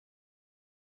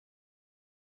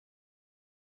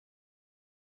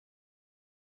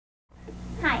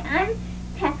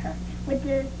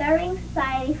the Starving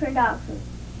Society for Dog Food.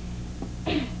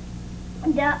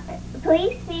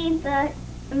 Please feed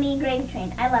me Gravy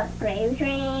Train. I love Gravy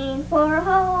Train for a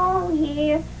whole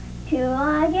year till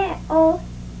I get old.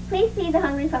 Please feed the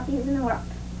hungry puppies in the world.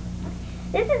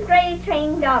 This is Gravy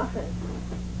Train dog food.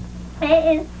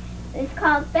 It's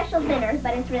called Special Dinners,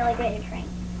 but it's really Gravy Train.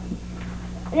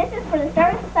 This is for the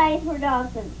Starving Society for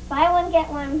Dog Food. Buy one, get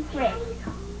one free.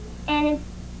 And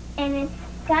it's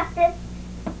got this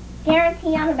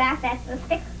guarantee on the back that's the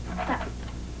stick stuff.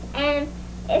 And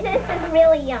this is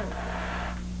really yummy.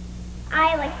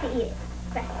 I like to eat it.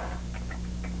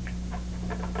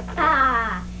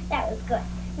 Ah, that was good.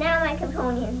 Now my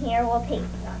companion here will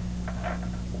taste some.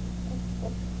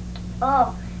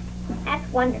 Oh,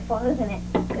 that's wonderful, isn't it?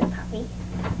 Good puppy.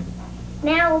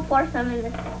 Now we'll pour some in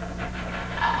this bowl.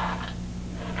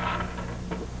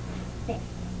 There.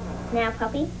 Now,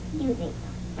 puppy, use it.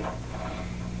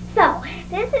 So,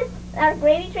 this is our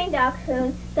Gravy Train dog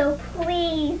food, so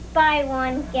please buy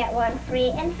one, get one free,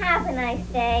 and have a nice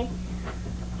day.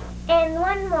 And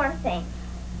one more thing.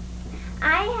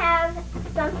 I have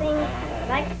something I'd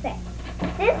like to say.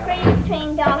 This Gravy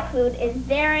Train dog food is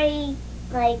very,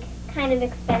 kind of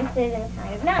expensive and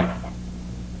kind of not expensive.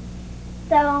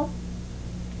 So,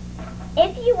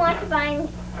 if you want to buy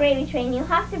Gravy Train, you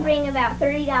have to bring about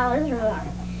 $30 or more,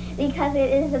 because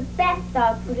it is the best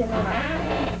dog food in the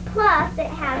world. Plus, it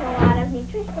has a lot of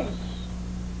nutrition.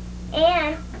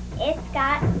 And it's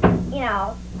got,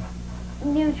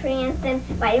 nutrients and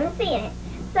vitamin C in it.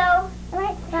 So,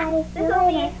 this will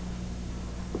be...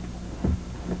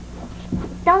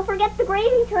 Don't forget the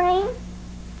Gravy Train.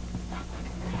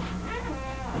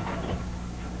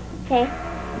 Okay.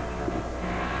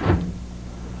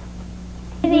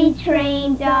 Gravy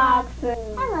Train dog food.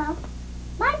 Hello.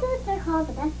 My boots are called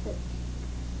the best boots.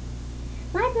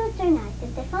 My boots are nice.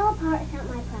 If they fall apart, it's not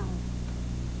my problem.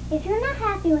 If you're not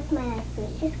happy with my nice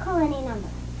boots, just call any number.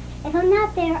 If I'm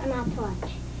not there, I'm out to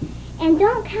lunch. And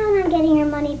don't count on getting your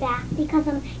money back because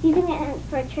I'm using it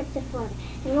for a trip to Florida.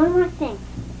 And one more thing.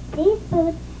 These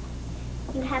boots,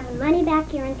 you have a money-back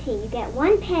guarantee. You get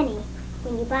 1 penny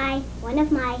when you buy one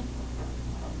of my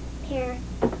pair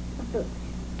of boots.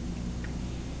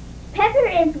 Pepper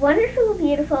is wonderful,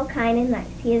 beautiful, kind, and nice.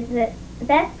 He is the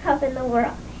best pup in the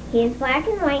world. He is black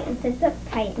and white and sits up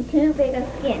tight and too big of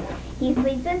skin. He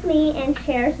sleeps with me and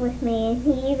shares with me, and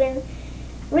he even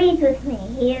reads with me.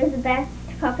 He is the best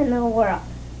pup in the world.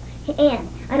 And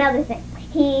another thing,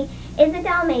 he is a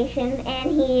Dalmatian,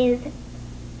 and he is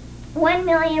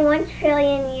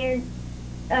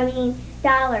 $1,000,000,000,000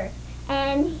 dollars,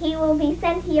 and he will be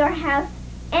sent to your house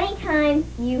anytime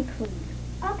you please.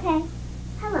 Okay.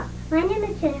 Hello. My name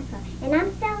is Jennifer, and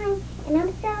I'm selling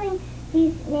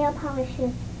these nail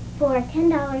polishes for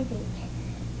 $10 each.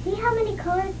 See how many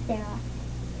colors there are.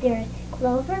 There's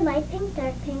clover, light pink,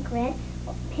 dark pink, red,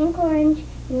 pink, orange,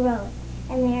 and rose.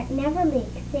 And they never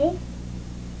leak, see?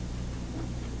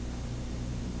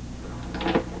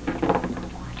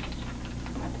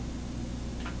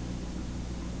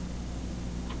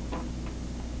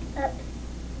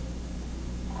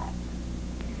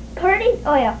 Purdy's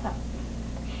Oil Soap.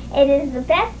 It is the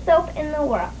best soap in the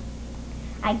world.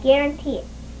 I guarantee it.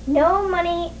 No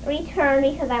money returned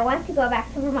because I want to go back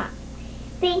to Vermont.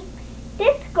 See,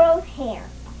 this grows hair.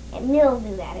 And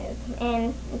mildew, that is.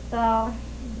 And it's all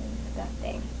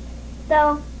disgusting.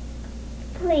 So,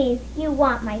 please, you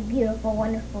want my beautiful,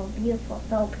 wonderful, beautiful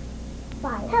soap.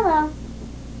 Bye. Hello.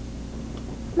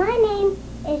 My name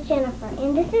is Jennifer,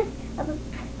 and this is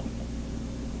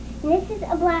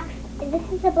a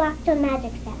Blackstone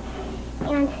magic set.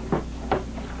 And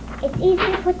it's easy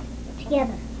to put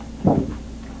together.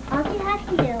 All you have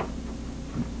to do,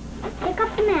 pick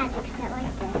up the magic set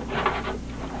like this,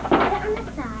 put it on the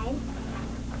side,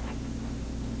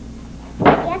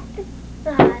 get the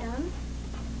bottom.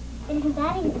 It isn't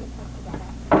that easy to put together.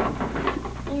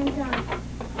 And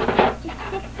just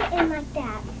fix it in like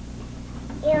that.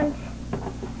 And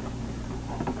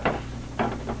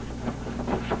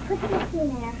put this in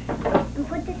there, and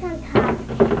put this on top,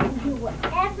 and do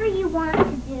whatever you want to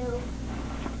do.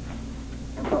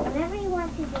 And put whatever you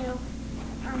want to do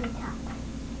on the top.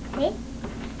 See?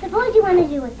 Suppose you want to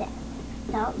do it this.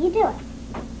 So, you do it.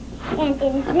 And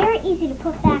it is very easy to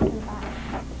put back in the bottom.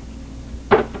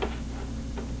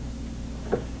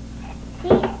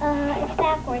 See, it's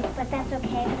backwards, but that's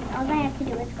okay, because all I have to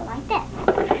do is go like this.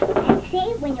 And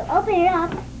see, when you open it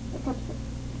up, it's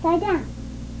upside down.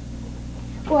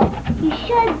 Well, you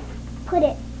should put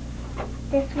it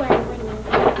this way when you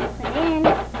put it in,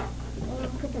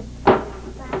 and put the back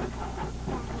on.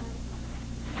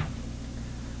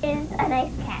 Is a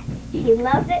nice cat. She She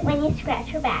loves it when you scratch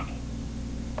her back,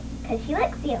 because she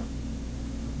licks you.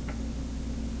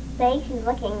 See, she's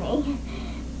licking me.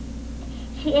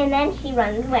 And then she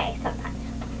runs away sometimes.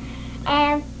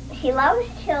 And she loves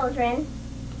children,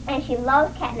 and she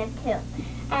loves catnip too.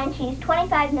 And she's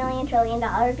 $25 million trillion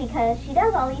because she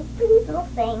does all these pretty little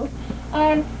things.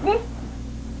 And this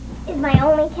is my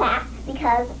only cat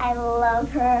because I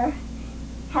love her.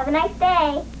 Have a nice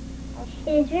day.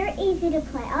 It is very easy to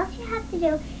play. All you have to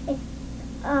do is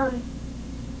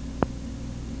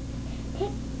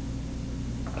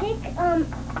pick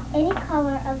any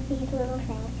color of these little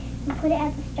things and put it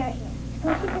at the start here.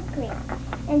 Suppose you pick green.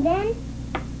 And then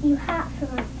you have to,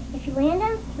 if you land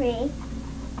on 3,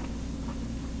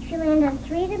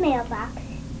 the mailbox,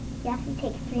 you have to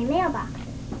take 3 mailboxes.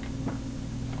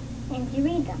 And you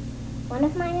read them. One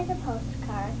of mine is a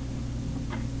postcard.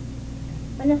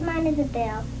 One of mine is a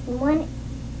bill. And one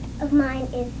of mine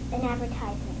is an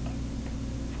advertisement.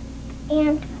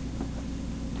 And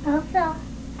also,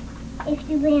 if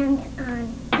you land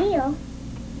on deal,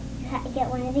 you have to get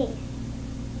one of these.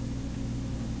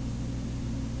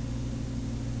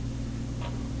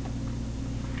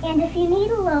 And if you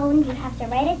need a loan, you have to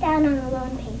write it down on the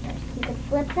loan papers. You could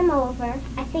flip them over.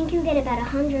 I think you get about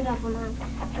 100 of them on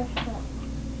the flip.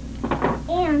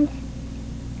 And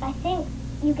I think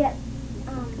you get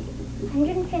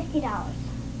 $150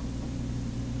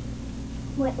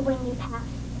 when you pass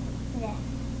this.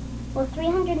 Well,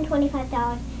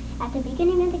 $325 at the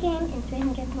beginning of the game and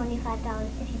 $325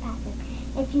 if you pass it.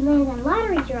 If you land on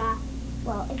lottery draw,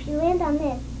 well, if you land on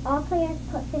this, all players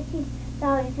put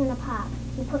 $50 in the pot.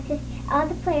 All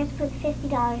the players put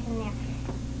 $50 in there.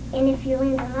 And if you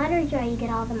land on lottery draw, you get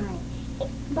all the money.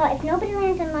 But if nobody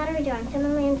lands on lottery draw and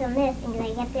someone lands on this and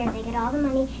they get there, they get all the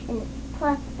money and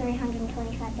plus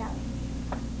 $325.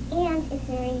 And it's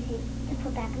very easy to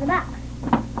put back in the box.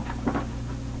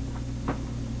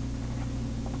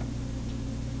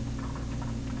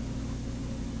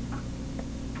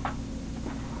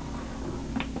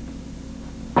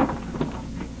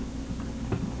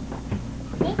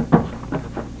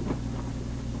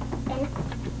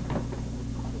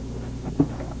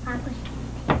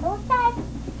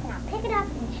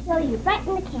 You right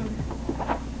in the camera.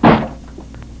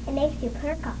 It makes you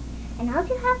purple. And all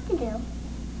you have to do,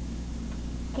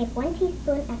 take 1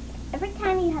 teaspoon every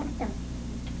time you have a stomach.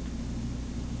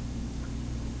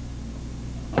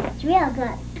 It's real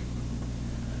good.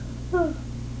 Oh,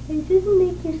 it doesn't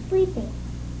make you sleepy.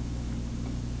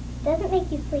 It doesn't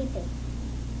make you sleepy.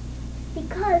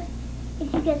 Because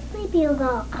if you get sleepy, you'll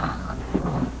go